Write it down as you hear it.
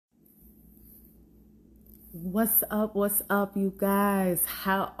What's up? What's up, you guys?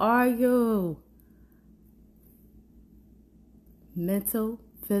 How are you? Mental,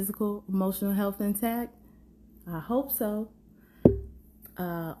 physical, emotional health intact? I hope so.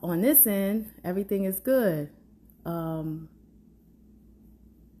 On this end, everything is good. Um,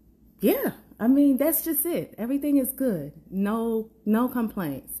 yeah, that's just it. Everything is good. No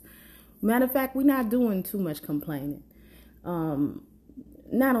complaints. Matter of fact, we're not doing too much complaining. Um,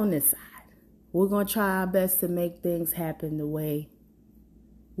 Not on this side. We're gonna try our best to make things happen the way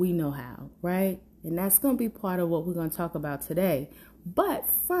we know how, right? And that's going to be part of what we're going to talk about today. But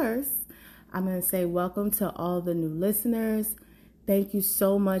first, I'm going to say welcome to all the new listeners. Thank you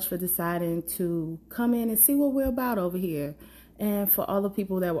so much for deciding to come in and see what we're about over here. And for all the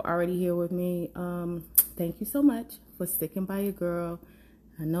people that were already here with me, thank you so much for sticking by your girl.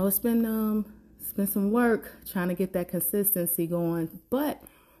 I know it's been some work trying to get that consistency going, but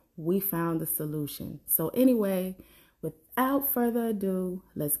we found the solution. So anyway, without further ado,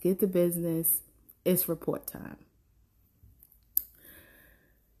 let's get to business. It's report time.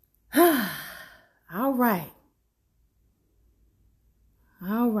 All right.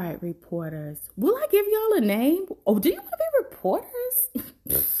 All right, reporters. Will I give y'all a name? Oh, do you want to be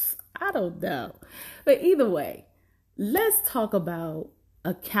reporters? I don't know. But either way, let's talk about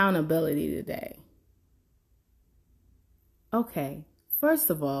accountability today. Okay, first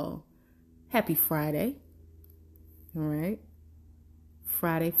of all, happy Friday. All right.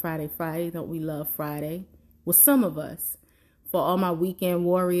 Friday. Don't we love Friday? Well, some of us. For all my weekend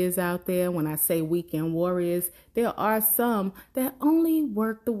warriors out there, when I say weekend warriors, there are some that only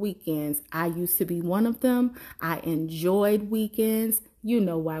work the weekends. I used to be one of them. I enjoyed weekends. You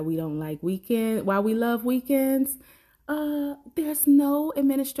know why we don't like weekends, why we love weekends. There's no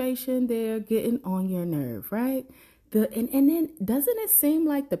administration there getting on your nerve, right? And then doesn't it seem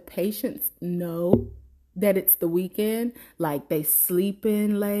like the patients know that it's the weekend? Like they sleep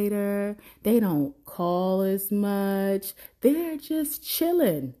in later, they don't call as much, they're just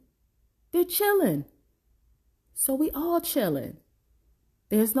chilling. They're chilling. So we all chilling.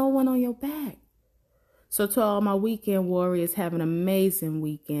 There's no one on your back. So to all my weekend warriors, have an amazing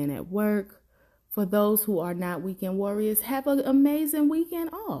weekend at work. For those who are not weekend warriors, have an amazing weekend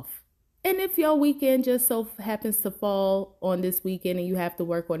off. And if your weekend just so happens to fall on this weekend and you have to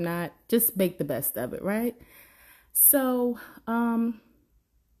work or not, just make the best of it, right? So,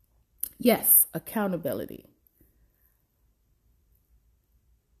 yes, accountability.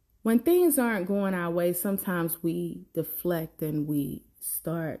 When things aren't going our way, sometimes we deflect and we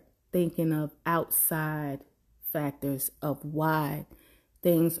start thinking of outside factors of why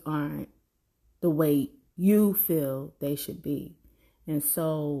things aren't the way you feel they should be. And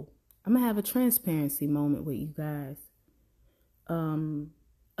so I'm going to have a transparency moment with you guys.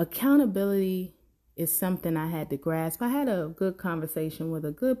 Accountability is something I had to grasp. I had a good conversation with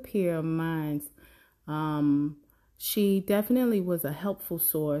a good peer of mine. She definitely was a helpful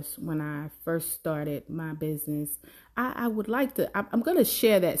source when I first started my business. I would like to, I'm going to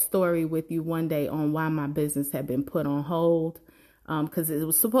share that story with you one day on why my business had been put on hold. Because it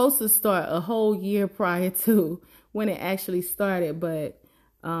was supposed to start a whole year prior to when it actually started. But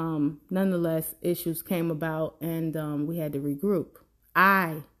nonetheless, issues came about and we had to regroup.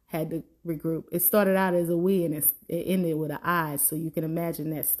 I had to regroup. It started out as a we and it ended with an I. So you can imagine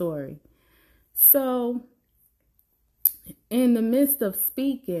that story. So in the midst of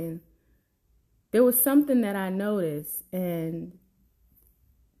speaking, there was something that I noticed. And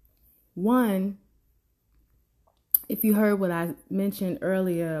one, if you heard what I mentioned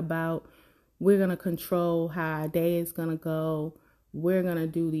earlier about we're going to control how our day is going to go, we're going to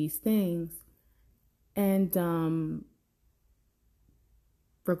do these things. And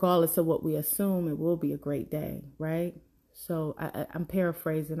regardless of what we assume, it will be a great day, right? So I'm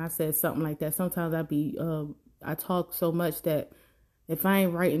paraphrasing. I said something like that. Sometimes I talk so much that if I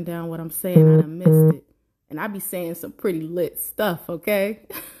ain't writing down what I'm saying, I done missed it. And I be saying some pretty lit stuff, okay?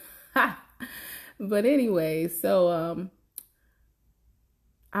 But anyway, so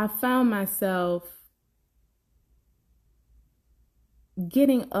I found myself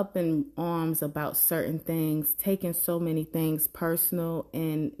getting up in arms about certain things, taking so many things personal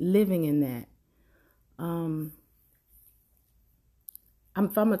and living in that. If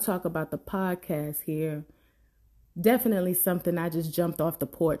I'm going to talk about the podcast here, definitely something I just jumped off the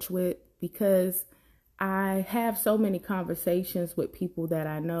porch with because I have so many conversations with people that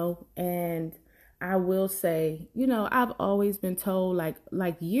I know. And I will say, I've always been told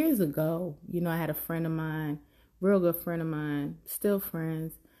like years ago, I had a friend of mine, real good friend of mine, still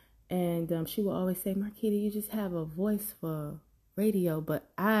friends. And she would always say, Marquita, you just have a voice for radio. But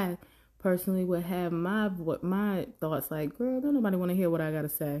I personally would have my thoughts like, girl, don't nobody want to hear what I got to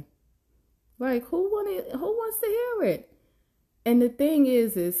say. Like, who wants to hear it? And the thing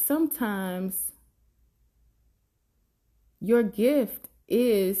is sometimes your gift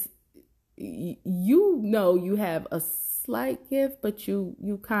is, you have a slight gift, but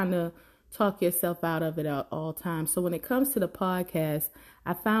you kind of talk yourself out of it at all times. So when it comes to the podcast,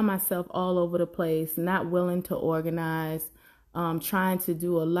 I found myself all over the place, not willing to organize, trying to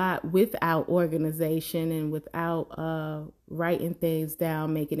do a lot without organization and without writing things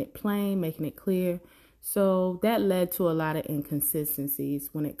down, making it plain, making it clear. So that led to a lot of inconsistencies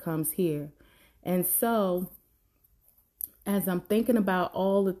when it comes here. And so as I'm thinking about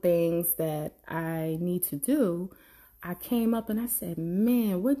all the things that I need to do, I came up and I said,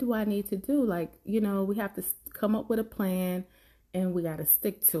 man, what do I need to do? Like, we have to come up with a plan and we got to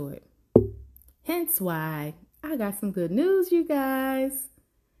stick to it. Hence why I got some good news, you guys.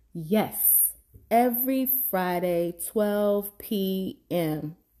 Yes, every Friday, 12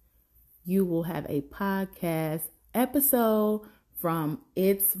 p.m., you will have a podcast episode from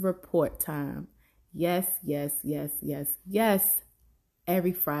It's Report Time. Yes, yes, yes, yes, yes.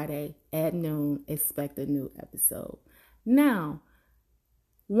 Every Friday at noon, expect a new episode. Now,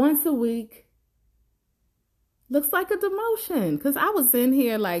 once a week looks like a demotion because I was in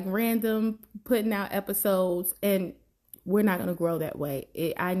here like random putting out episodes, and we're not going to grow that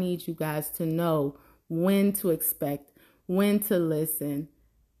way. I need you guys to know when to expect, when to listen,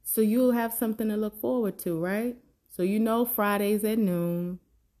 so you'll have something to look forward to, right? So Fridays at noon,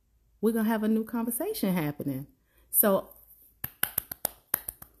 we're going to have a new conversation happening. So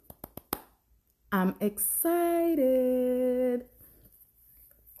I'm excited.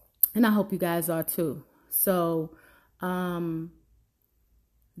 And I hope you guys are too. So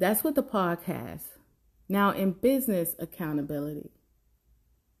that's with the podcast. Now in business accountability.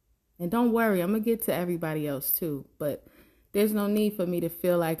 And don't worry, I'm going to get to everybody else too. But there's no need for me to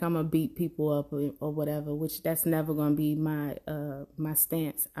feel like I'm going to beat people up or whatever, which that's never going to be my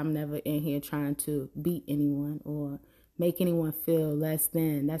stance. I'm never in here trying to beat anyone or make anyone feel less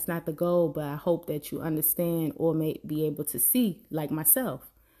than. That's not the goal, but I hope that you understand or may be able to see, like myself.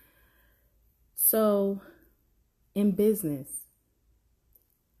 So, in business,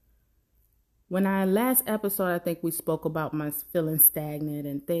 when our last episode, I think we spoke about my feeling stagnant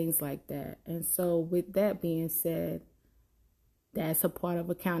and things like that. And so, with that being said, that's a part of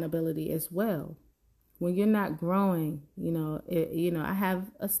accountability as well. When you're not growing, I have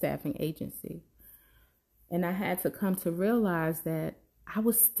a staffing agency. And I had to come to realize that I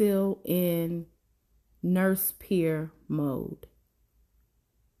was still in nurse peer mode.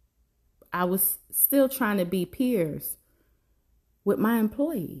 I was still trying to be peers with my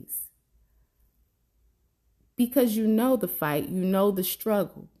employees. Because the fight, the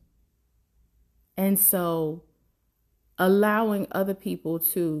struggle. And so allowing other people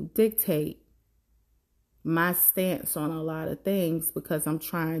to dictate my stance on a lot of things because I'm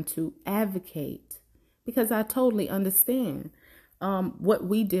trying to advocate. Because I totally understand what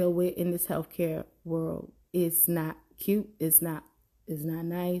we deal with in this healthcare world is not cute. It's not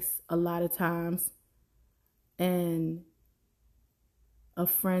nice a lot of times. And a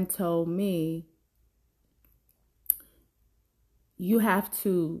friend told me, you have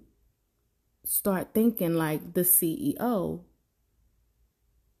to start thinking like the CEO,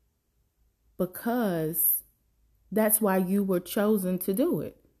 because that's why you were chosen to do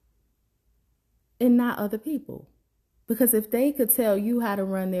it and not other people. Because if they could tell you how to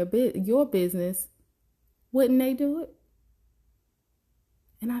run your business, wouldn't they do it?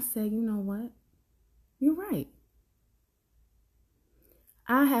 And I said, you know what? You're right.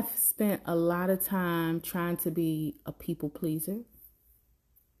 I have spent a lot of time trying to be a people pleaser.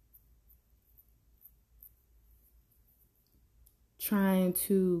 Trying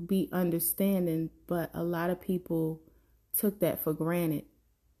to be understanding, but a lot of people took that for granted.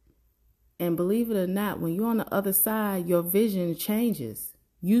 And believe it or not, when you're on the other side, your vision changes.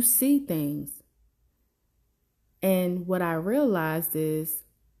 You see things. And what I realized is,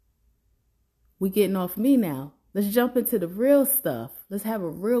 we're getting off me now. Let's jump into the real stuff. Let's have a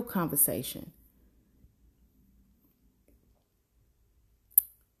real conversation.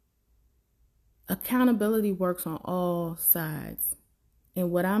 Accountability works on all sides.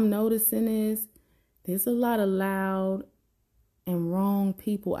 And what I'm noticing is there's a lot of loud and wrong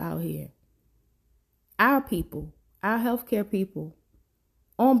people out here. Our people, our healthcare people,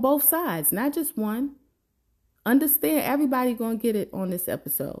 on both sides, not just one. Understand, everybody gonna get it on this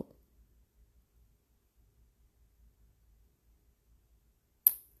episode.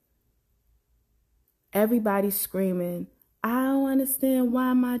 Everybody's screaming I don't understand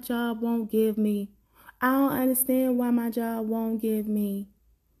why my job won't give me. I don't understand why my job won't give me.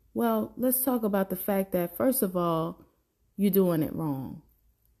 Well, let's talk about the fact that, first of all, you're doing it wrong.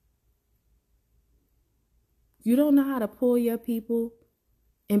 You don't know how to pull your people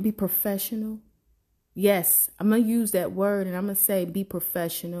and be professional. Yes, I'm going to use that word and I'm going to say be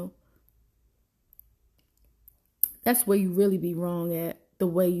professional. That's where you really be wrong at, the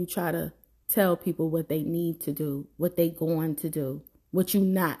way you try to tell people what they need to do, what they going to do, what you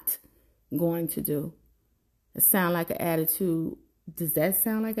not going to do. It sound like an attitude. Does that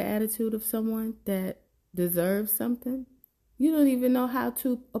sound like an attitude of someone that deserves something? You don't even know how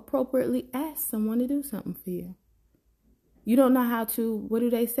to appropriately ask someone to do something for you. You don't know how to, what do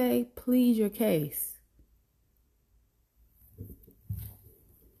they say? Plead your case.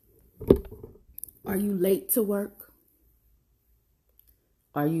 Are you late to work?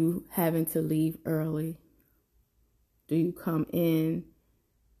 Are you having to leave early? Do you come in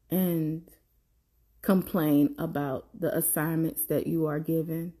and complain about the assignments that you are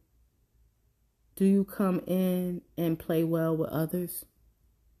given? Do you come in and play well with others?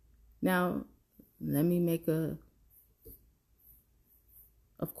 Now, let me make of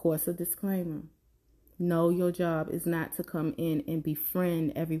course, a disclaimer. No, your job is not to come in and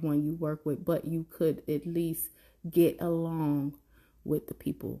befriend everyone you work with, but you could at least get along with the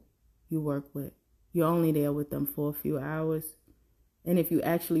people you work with. You're only there with them for a few hours. And if you're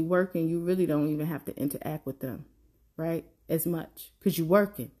actually working, you really don't even have to interact with them, right? As much, because you're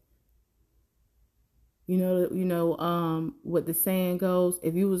working. You know what the saying goes,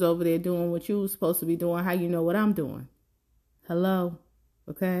 if you was over there doing what you was supposed to be doing, how you know what I'm doing? Hello?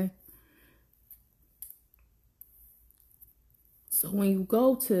 Okay? So when you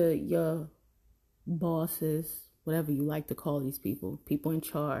go to your bosses, whatever you like to call these people in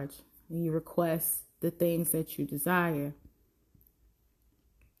charge, and you request the things that you desire,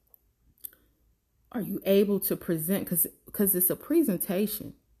 are you able to present, because it's a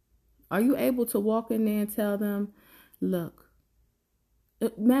presentation, are you able to walk in there and tell them, look,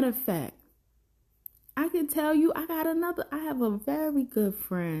 matter of fact, I can tell you, I have a very good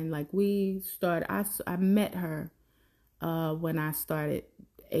friend. Like I met her when I started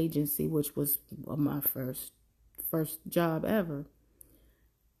agency, which was my first job ever.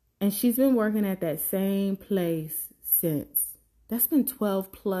 And she's been working at that same place since. That's been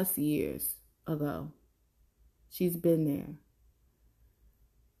 12 plus years ago. She's been there.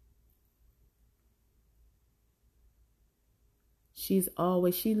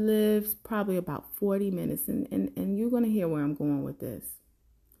 She lives probably about 40 minutes, and you're going to hear where I'm going with this.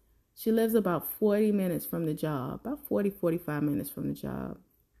 She lives about 40 minutes from the job, about 45 minutes from the job.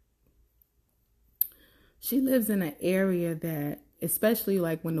 She lives in an area that, especially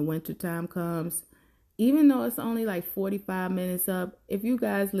like when the winter time comes, even though it's only like 45 minutes up, if you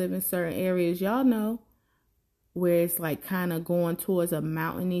guys live in certain areas, y'all know where it's like kind of going towards a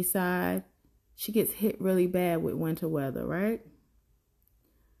mountainy side, she gets hit really bad with winter weather, right?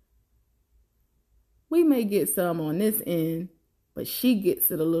 We may get some on this end, but she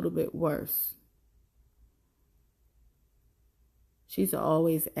gets it a little bit worse. She's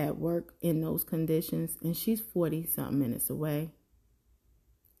always at work in those conditions, and she's 40-something minutes away.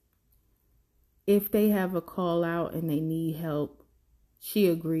 If they have a call out and they need help, she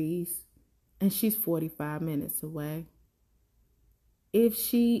agrees, and she's 45 minutes away. If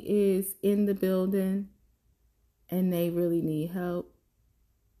she is in the building and they really need help,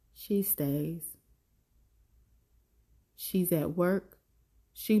 she stays. She's at work,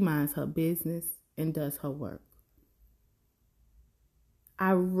 she minds her business and does her work.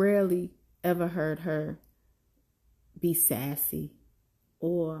 I rarely ever heard her be sassy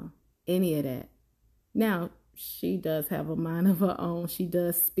or any of that. Now, she does have a mind of her own. She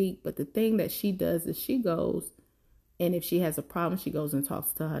does speak, but the thing that she does is she goes, and if she has a problem, she goes and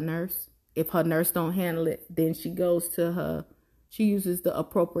talks to her nurse. If her nurse don't handle it, then she uses the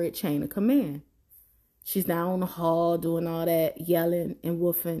appropriate chain of command. She's not on the hall doing all that yelling and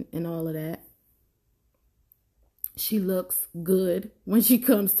woofing and all of that. She looks good when she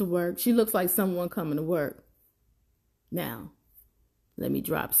comes to work. She looks like someone coming to work. Now, let me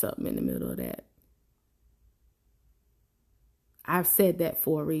drop something in the middle of that. I've said that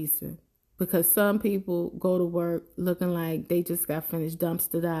for a reason. Because some people go to work looking like they just got finished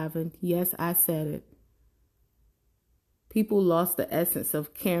dumpster diving. Yes, I said it. People lost the essence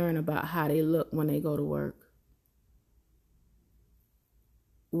of caring about how they look when they go to work.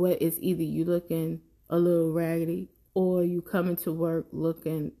 What is either you looking a little raggedy or you coming to work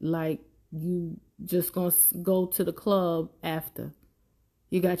looking like you just gonna go to the club after.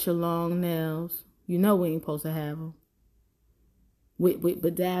 You got your long nails. You know we ain't supposed to have them. with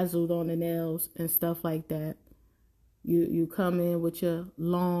bedazzled on the nails and stuff like that. You come in with your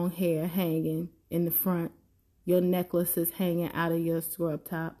long hair hanging in the front, your necklaces hanging out of your scrub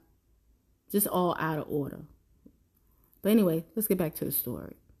top, just all out of order. But anyway, let's get back to the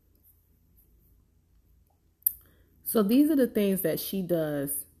story. So these are the things that she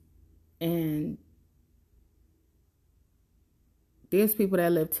does, and there's people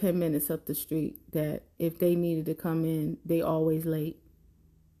that live 10 minutes up the street that if they needed to come in, they always late.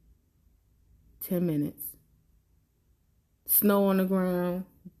 10 minutes. Snow on the ground.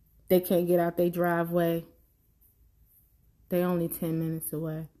 They can't get out their driveway. They only 10 minutes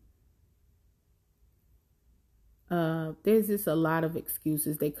away. There's just a lot of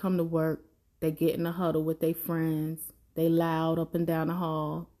excuses. They come to work. They get in a huddle with their friends. They loud up and down the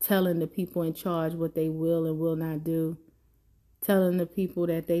hall, telling the people in charge what they will and will not do. Telling the people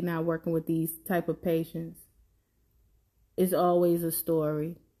that they not working with these type of patients. It's always a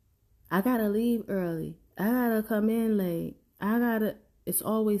story. I gotta leave early. I gotta come in late. It's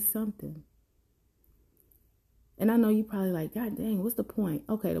always something. And I know you probably like, God dang, what's the point?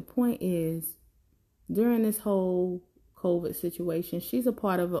 Okay, the point is, during this whole COVID situation, she's a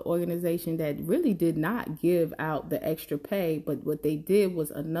part of an organization that really did not give out the extra pay, but what they did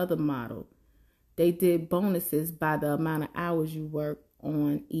was another model. They did bonuses by the amount of hours you work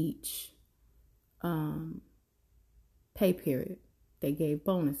on each pay period. They gave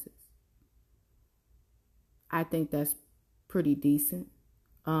bonuses. I think that's pretty decent.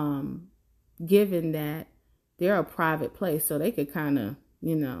 Given that they're a private place, so they could kind of,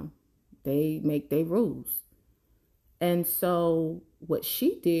 they make their rules. And so what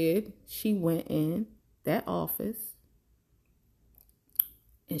she did, she went in that office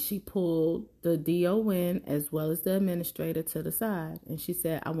and she pulled the DON as well as the administrator to the side. And she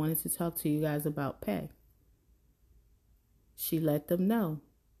said, I wanted to talk to you guys about pay. She let them know,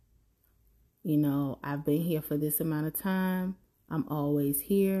 I've been here for this amount of time. I'm always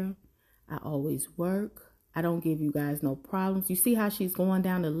here. I always work. I don't give you guys no problems. You see how she's going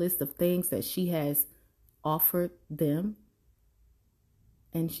down the list of things that she has offered them?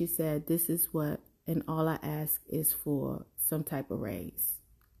 And she said, this is what, and all I ask is for some type of raise.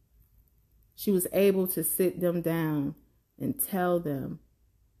 She was able to sit them down and tell them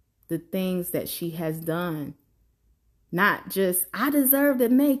the things that she has done. Not just, I deserve to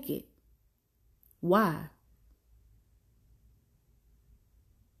make it. Why?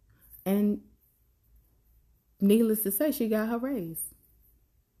 And needless to say, she got her raise.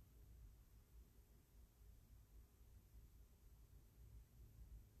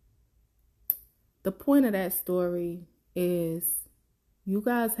 The point of that story is you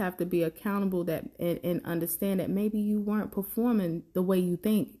guys have to be accountable that and understand that maybe you weren't performing the way you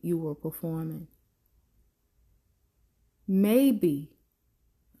think you were performing. Maybe.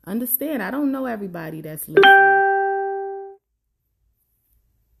 Understand, I don't know everybody that's listening.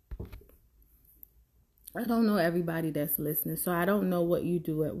 I don't know everybody that's listening, so I don't know what you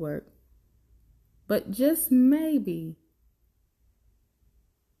do at work. But just maybe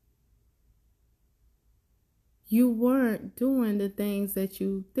you weren't doing the things that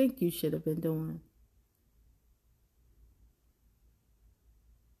you think you should have been doing.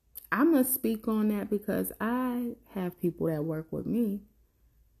 I must speak on that because I have people that work with me,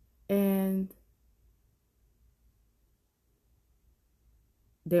 and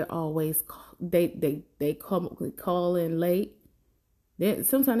they're always they call in late.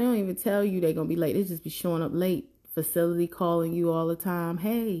 Sometimes they don't even tell you they're gonna be late. They just be showing up late. Facility calling you all the time.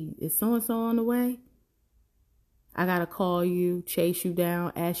 Hey, is so and so on the way? I gotta call you, chase you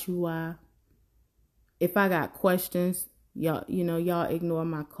down, ask you why. If I got questions, y'all ignore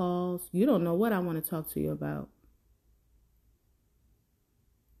my calls. You don't know what I want to talk to you about.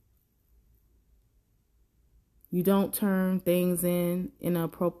 You don't turn things in an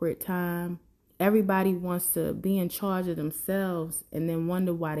appropriate time. Everybody wants to be in charge of themselves and then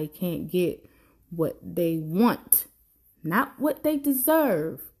wonder why they can't get what they want. Not what they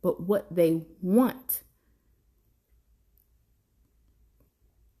deserve, but what they want.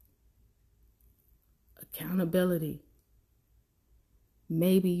 Accountability.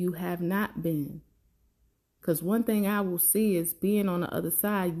 Maybe you have not been. Because one thing I will see is being on the other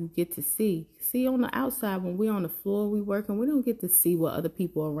side, you get to see. See, on the outside, when we're on the floor, we working, we don't get to see what other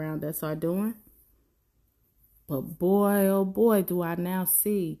people around us are doing. But boy, oh boy, do I now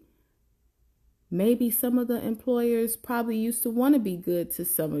see. Maybe some of the employers probably used to want to be good to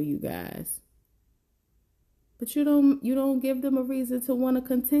some of you guys. But you don't give them a reason to want to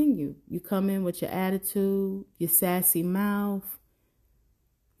continue. You come in with your attitude, your sassy mouth.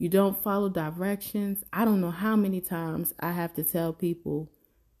 You don't follow directions. I don't know how many times I have to tell people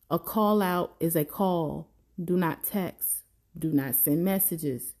a call out is a call. Do not text. Do not send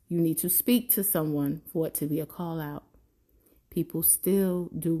messages. You need to speak to someone for it to be a call out. People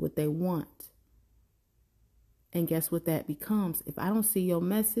still do what they want. And guess what that becomes? If I don't see your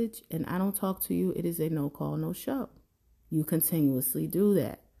message and I don't talk to you, it is a no call, no show. You continuously do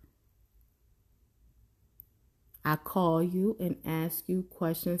that. I call you and ask you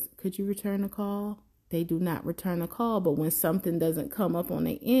questions. Could you return a call? They do not return a call, but when something doesn't come up on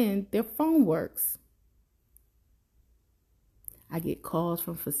the end, their phone works. I get calls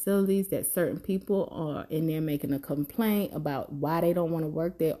from facilities that certain people are in there making a complaint about why they don't want to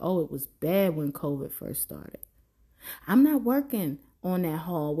work there. Oh, it was bad when COVID first started. I'm not working on that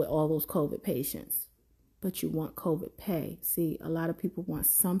hall with all those COVID patients, but you want COVID pay. See, a lot of people want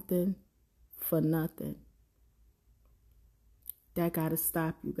something for nothing. That got to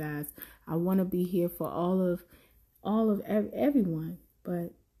stop, you guys. I want to be here for all of everyone,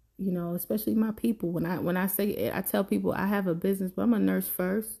 but you know, especially my people. When I say it, I tell people I have a business, but I'm a nurse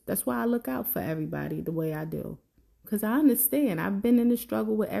first. That's why I look out for everybody the way I do, because I understand. I've been in the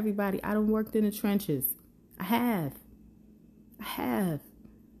struggle with everybody. I done worked in the trenches. I have.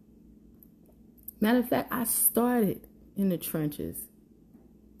 Matter of fact, I started in the trenches.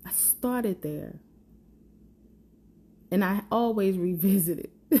 I started there. And I always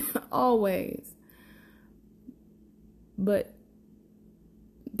revisit it. Always. But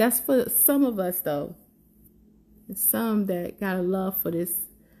that's for some of us, though. Some that got a love for this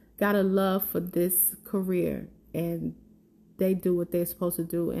career, and they do what they're supposed to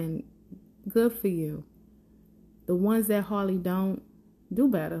do, and good for you. The ones that hardly don't, do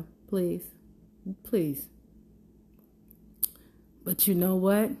better, please. Please. But you know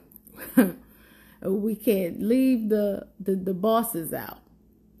what? We can't leave the bosses out.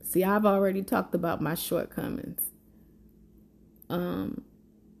 See, I've already talked about my shortcomings. Now,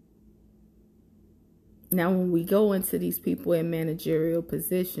 when we go into these people in managerial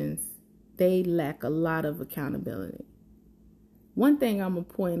positions, they lack a lot of accountability. One thing I'm going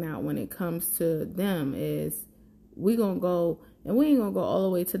to point out when it comes to them is we're going to go, and we ain't going to go all the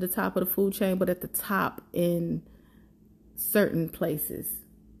way to the top of the food chain, but at the top in certain places.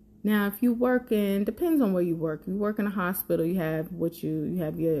 Now, if you work in, depends on where you work. If you work in a hospital, you have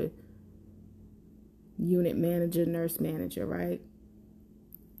your unit manager, nurse manager, right?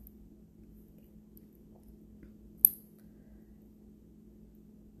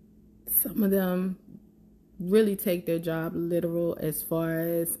 Some of them really take their job literal, as far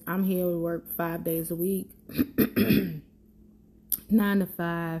as I'm here to work 5 days a week, 9 to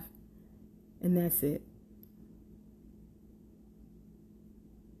 5, and that's it.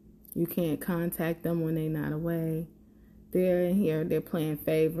 You can't contact them when they're not away. They're in here, they're playing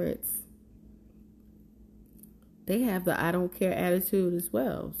favorites. They have the I don't care attitude as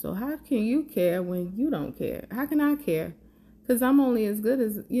well. So how can you care when you don't care? How can I care? Because I'm only as good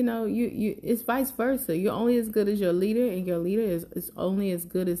as, you. It's vice versa. You're only as good as your leader, and your leader is only as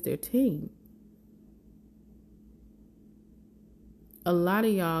good as their team. A lot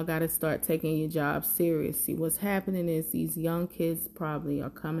of y'all got to start taking your job serious. See, what's happening is these young kids probably are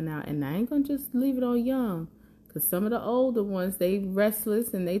coming out, and I ain't going to just leave it on young, because some of the older ones, they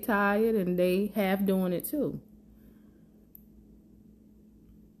restless and they tired and they half doing it too.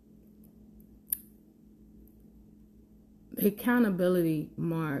 The accountability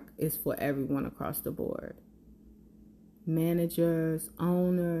mark is for everyone across the board. Managers,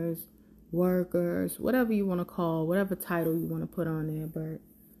 owners, workers, whatever you want to call, whatever title you want to put on there, but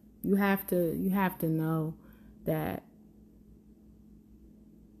you have to know that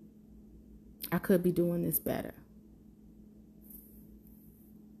I could be doing this better.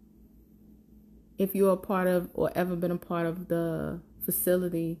 If you're a part of, or ever been a part of, the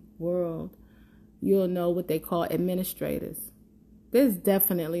facility world, you'll know what they call administrators. There's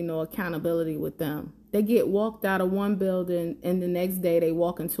definitely no accountability with them. They get walked out of one building and the next day they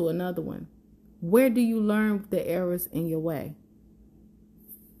walk into another one. Where do you learn the errors in your way?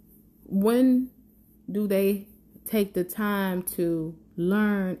 When do they take the time to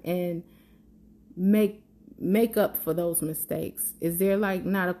learn and make up for those mistakes? Is there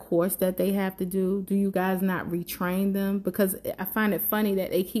not a course that they have to do? Do you guys not retrain them? Because I find it funny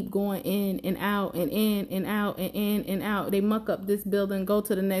that they keep going in and out and in and out and in and out. They muck up this building, go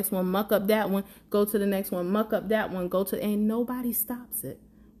to the next one, muck up that one, go to the next one, muck up that one, and nobody stops it.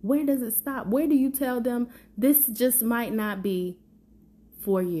 Where does it stop? Where do you tell them this just might not be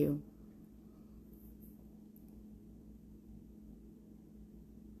for you?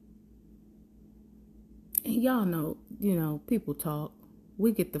 And y'all know, people talk.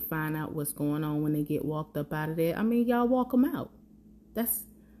 We get to find out what's going on when they get walked up out of there. I mean, y'all walk them out. That's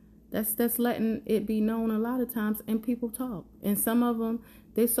letting it be known a lot of times, and people talk. And some of them,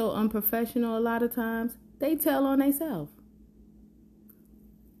 they're so unprofessional a lot of times, they tell on themselves.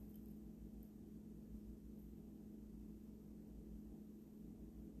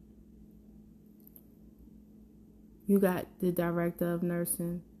 You got the director of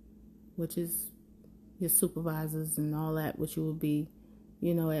nursing, which is your supervisors and all that, which you will be,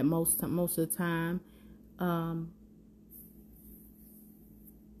 at most of the time.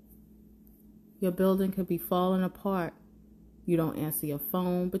 Your building could be falling apart. You don't answer your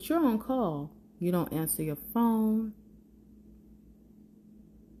phone, but you're on call. You don't answer your phone.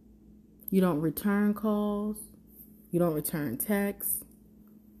 You don't return calls. You don't return texts.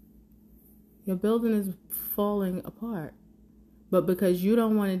 Your building is falling apart. But because you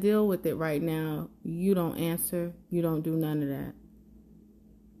don't want to deal with it right now, you don't answer. You don't do none of that.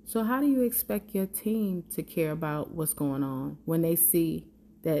 So how do you expect your team to care about what's going on when they see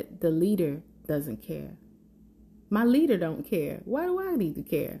that the leader doesn't care? My leader don't care. Why do I need to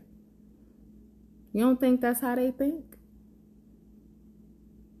care? You don't think that's how they think?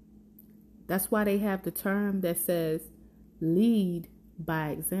 That's why they have the term that says lead by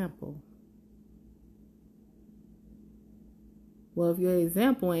example. Well, if your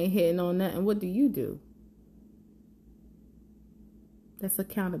example ain't hitting on nothing, what do? That's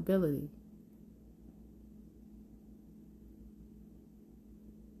accountability.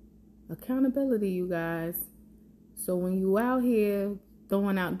 Accountability, you guys. So when you out here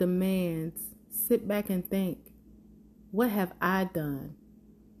throwing out demands, sit back and think, what have I done?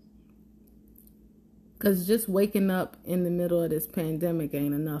 Because just waking up in the middle of this pandemic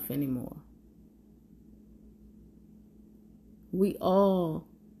ain't enough anymore. We all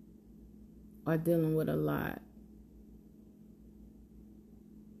are dealing with a lot.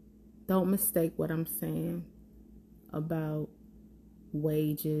 Don't mistake what I'm saying about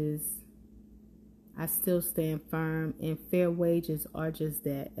wages. I still stand firm, and fair wages are just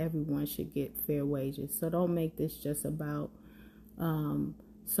that. Everyone should get fair wages. So don't make this just about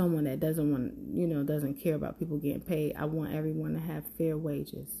someone that doesn't care about people getting paid. I want everyone to have fair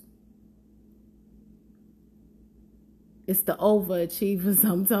wages. It's the overachievers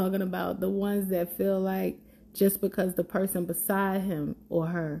I'm talking about, the ones that feel like just because the person beside him or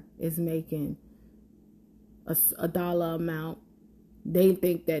her is making a dollar amount, they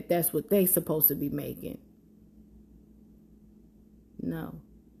think that that's what they supposed to be making. No,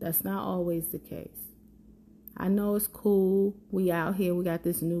 that's not always the case. I know it's cool. We out here. We got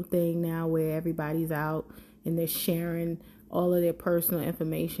this new thing now where everybody's out and they're sharing all of their personal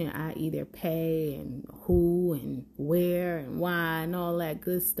information, i.e. their pay and who and where and why and all that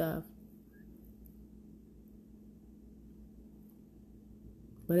good stuff.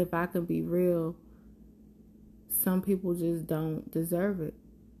 But if I could be real, some people just don't deserve it,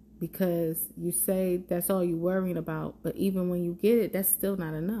 because you say that's all you're worrying about, but even when you get it, that's still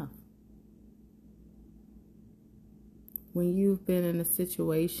not enough. When you've been in a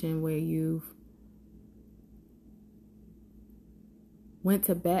situation where you've went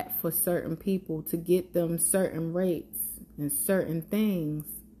to bat for certain people to get them certain rates and certain things,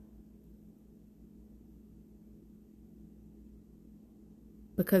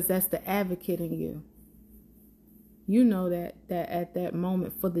 because that's the advocate in you. You know that at that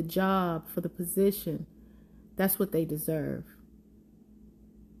moment, for the job, for the position, that's what they deserve.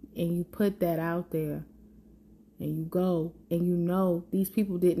 And you put that out there, and you go, and you know these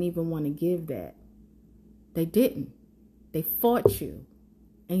people didn't even want to give that. They didn't. They fought you,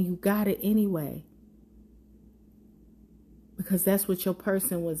 and you got it anyway. Because that's what your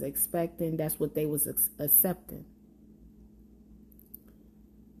person was expecting. That's what they was accepting.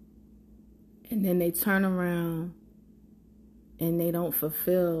 And then they turn around and they don't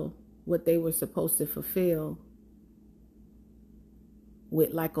fulfill what they were supposed to fulfill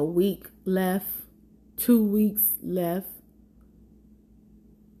with like a week left, 2 weeks left,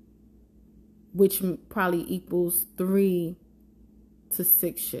 which probably equals 3 to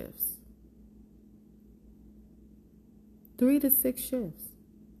 6 shifts. 3 to 6 shifts.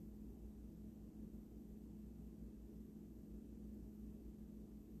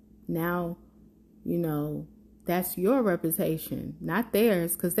 Now, that's your reputation, not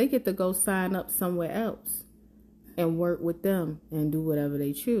theirs, because they get to go sign up somewhere else and work with them and do whatever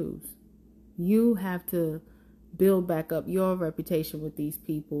they choose. You have to build back up your reputation with these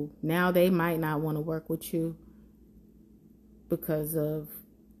people. Now they might not want to work with you because of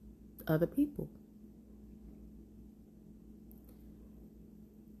other people.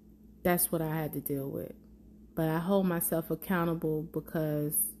 That's what I had to deal with. But I hold myself accountable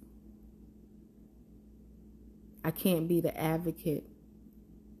because I can't be the advocate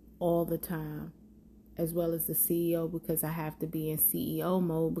all the time, as well as the CEO, because I have to be in CEO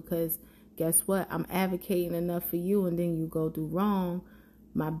mode. Because guess what? I'm advocating enough for you, and then you go do wrong.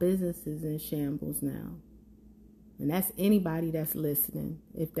 My business is in shambles now. And that's anybody that's listening.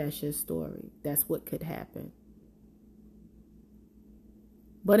 If that's your story, that's what could happen.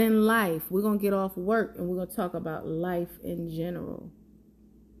 But in life, we're going to get off work and we're going to talk about life in general.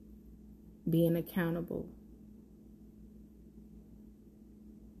 Being accountable.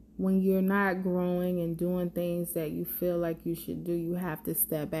 When you're not growing and doing things that you feel like you should do, you have to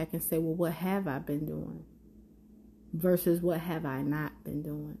step back and say, well, what have I been doing? Versus what have I not been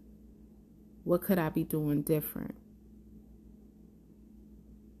doing? What could I be doing different?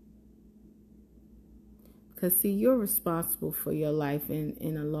 Because, see, you're responsible for your life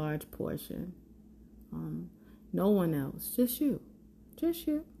in a large portion. No one else. Just you. Just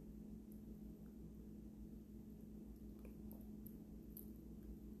you.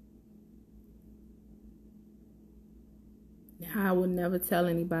 Now, I would never tell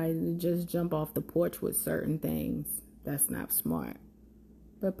anybody to just jump off the porch with certain things. That's not smart.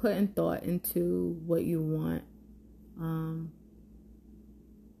 But putting thought into what you want.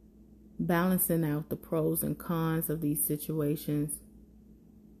 Balancing out the pros and cons of these situations,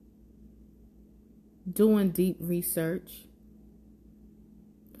 doing deep research,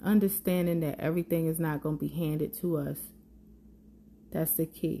 understanding that everything is not going to be handed to us. That's the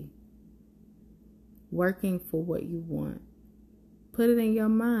key. Working for what you want. Put it in your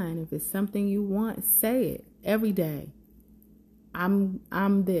mind. If it's something you want, say it every day. I'm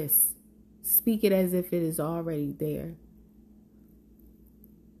this. Speak it as if it is already there.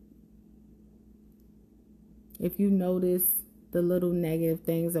 If you notice the little negative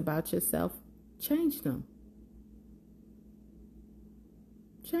things about yourself, change them.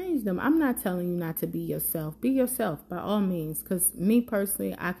 Change them. I'm not telling you not to be yourself. Be yourself by all means. Because me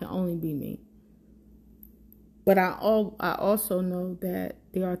personally, I can only be me. But I also know that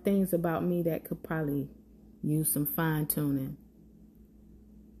there are things about me that could probably use some fine tuning.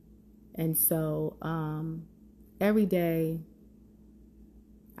 And so every day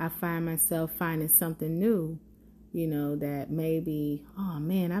I find myself finding something new. That maybe, oh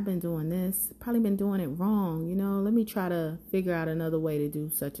man, I've been doing this, probably been doing it wrong. Let me try to figure out another way to do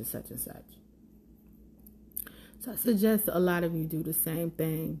such and such and such. So I suggest a lot of you do the same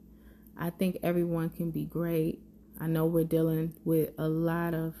thing. I think everyone can be great. I know we're dealing with a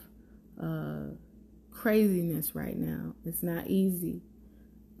lot of craziness right now. It's not easy.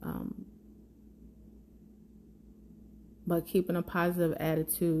 But keeping a positive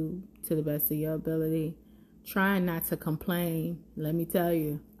attitude to the best of your ability. Trying not to complain. Let me tell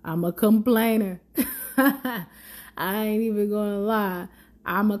you, I'm a complainer. I ain't even gonna lie.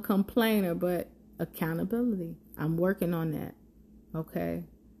 I'm a complainer, but accountability. I'm working on that. Okay.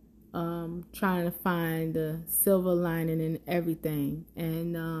 Trying to find the silver lining in everything.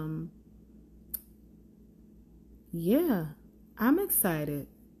 And yeah, I'm excited.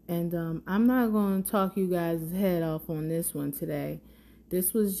 And I'm not going to talk you guys' head off on this one today.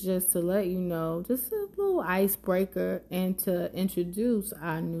 This was just to let you know, just a little icebreaker and to introduce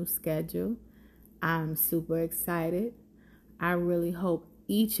our new schedule. I'm super excited. I really hope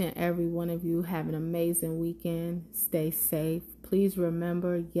each and every one of you have an amazing weekend. Stay safe. Please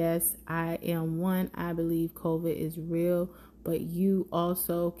remember, yes, I am one. I believe COVID is real, but you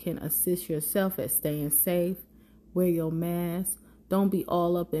also can assist yourself at staying safe. Wear your mask. Don't be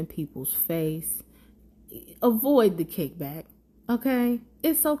all up in people's face. Avoid the kickback. Okay?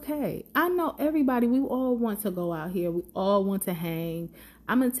 It's okay. I know everybody, we all want to go out here. We all want to hang.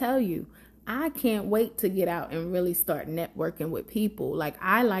 I'm going to tell you, I can't wait to get out and really start networking with people. Like,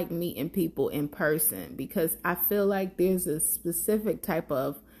 I like meeting people in person because I feel like there's a specific type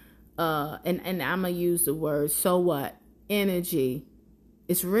of, and I'm going to use the word, so what? Energy.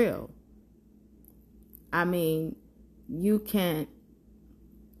 It's real. I mean, you can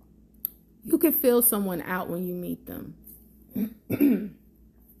feel someone out when you meet them.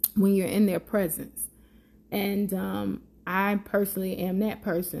 When you're in their presence. And I personally am that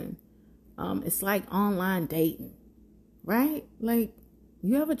person. It's like online dating, right? Like,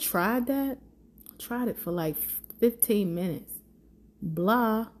 you ever tried that? I tried it for like 15 minutes.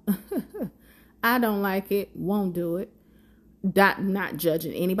 Blah. I don't like it. Won't do it. Not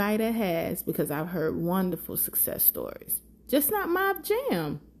judging anybody that has, because I've heard wonderful success stories. Just not my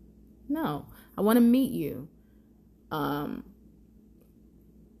jam. No, I want to meet you.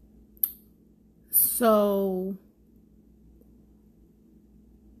 So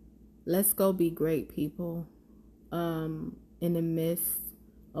let's go be great people. in the midst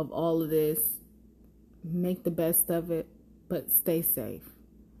of all of this. Make the best of it, but stay safe.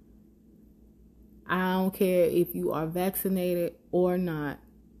 I don't care if you are vaccinated or not.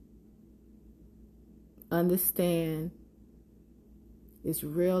 Understand, it's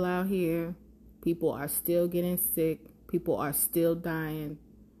real out here. People are still getting sick. People are still dying.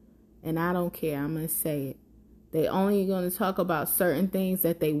 And I don't care. I'm going to say it. They only going to talk about certain things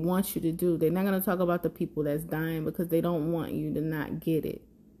that they want you to do. They're not going to talk about the people that's dying because they don't want you to not get it.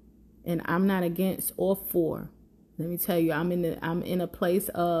 And I'm not against or for. Let me tell you, I'm in a place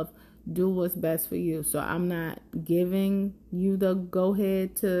of do what's best for you. So I'm not giving you the go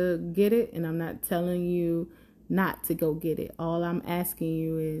ahead to get it, and I'm not telling you not to go get it. All I'm asking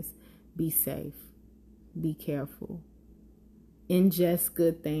you is be safe, be careful, ingest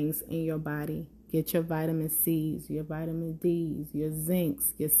good things in your body. Get your vitamin C's, your vitamin D's, your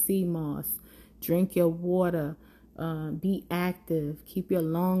zincs, your sea moss. Drink your water. Be active. Keep your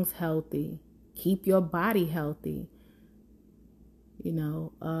lungs healthy. Keep your body healthy. You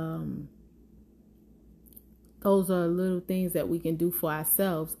know, those are little things that we can do for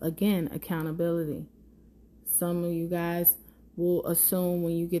ourselves. Again, accountability. Some of you guys will assume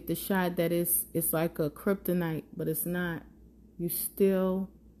when you get the shot that it's like a kryptonite, but it's not. You still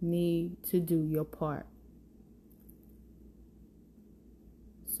need to do your part.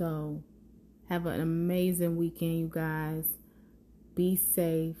 So, have an amazing weekend, you guys. Be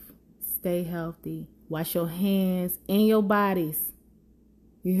safe. Stay healthy. Wash your hands and your bodies.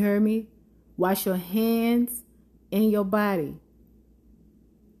 You heard me? Wash your hands and your body.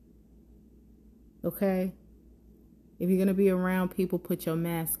 Okay? If you're going to be around people, put your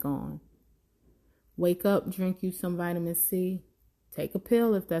mask on. Wake up, drink you some vitamin C. Take a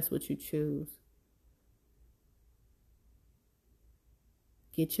pill if that's what you choose.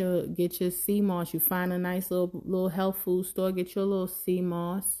 Get your sea moss. You find a nice little health food store. Get your little sea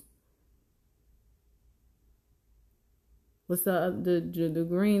moss. What's the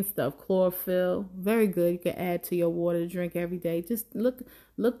green stuff? Chlorophyll. Very good. You can add to your water to drink every day. Just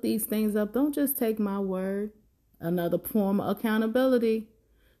look these things up. Don't just take my word. Another form of accountability.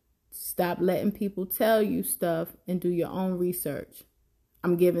 Stop letting people tell you stuff and do your own research.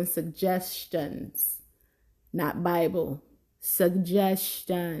 I'm giving suggestions, not Bible.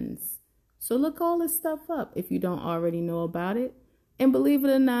 Suggestions. So look all this stuff up if you don't already know about it. And believe it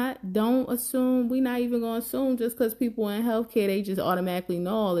or not, don't assume, we're not even going to assume just because people in healthcare, they just automatically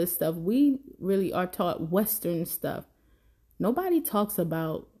know all this stuff. We really are taught Western stuff. Nobody talks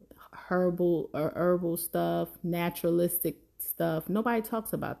about herbal stuff, naturalistic stuff. Nobody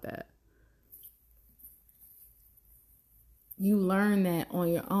talks about that. You learn that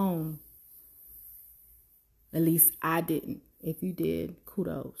on your own. At least I didn't. If you did,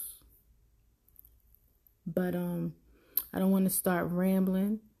 kudos. But I don't want to start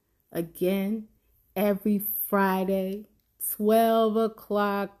rambling. Again, every Friday, 12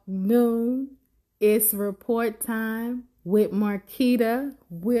 o'clock noon, it's report time with Marquita.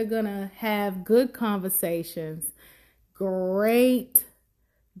 We're going to have good conversations. Great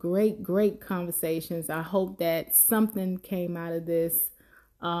conversations. I hope that something came out of this.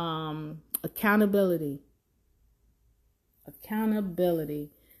 Accountability.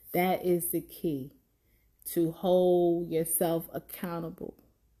 That is the key. To hold yourself accountable.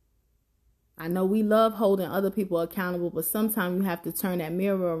 I know we love holding other people accountable, but sometimes you have to turn that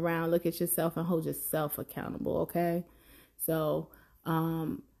mirror around, look at yourself, and hold yourself accountable, okay? So,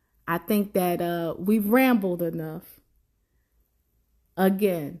 I think that we've rambled enough.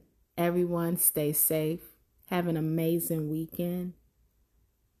 Again, everyone stay safe. Have an amazing weekend.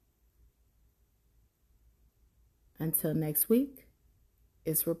 Until next week,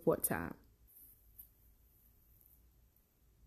 it's report time.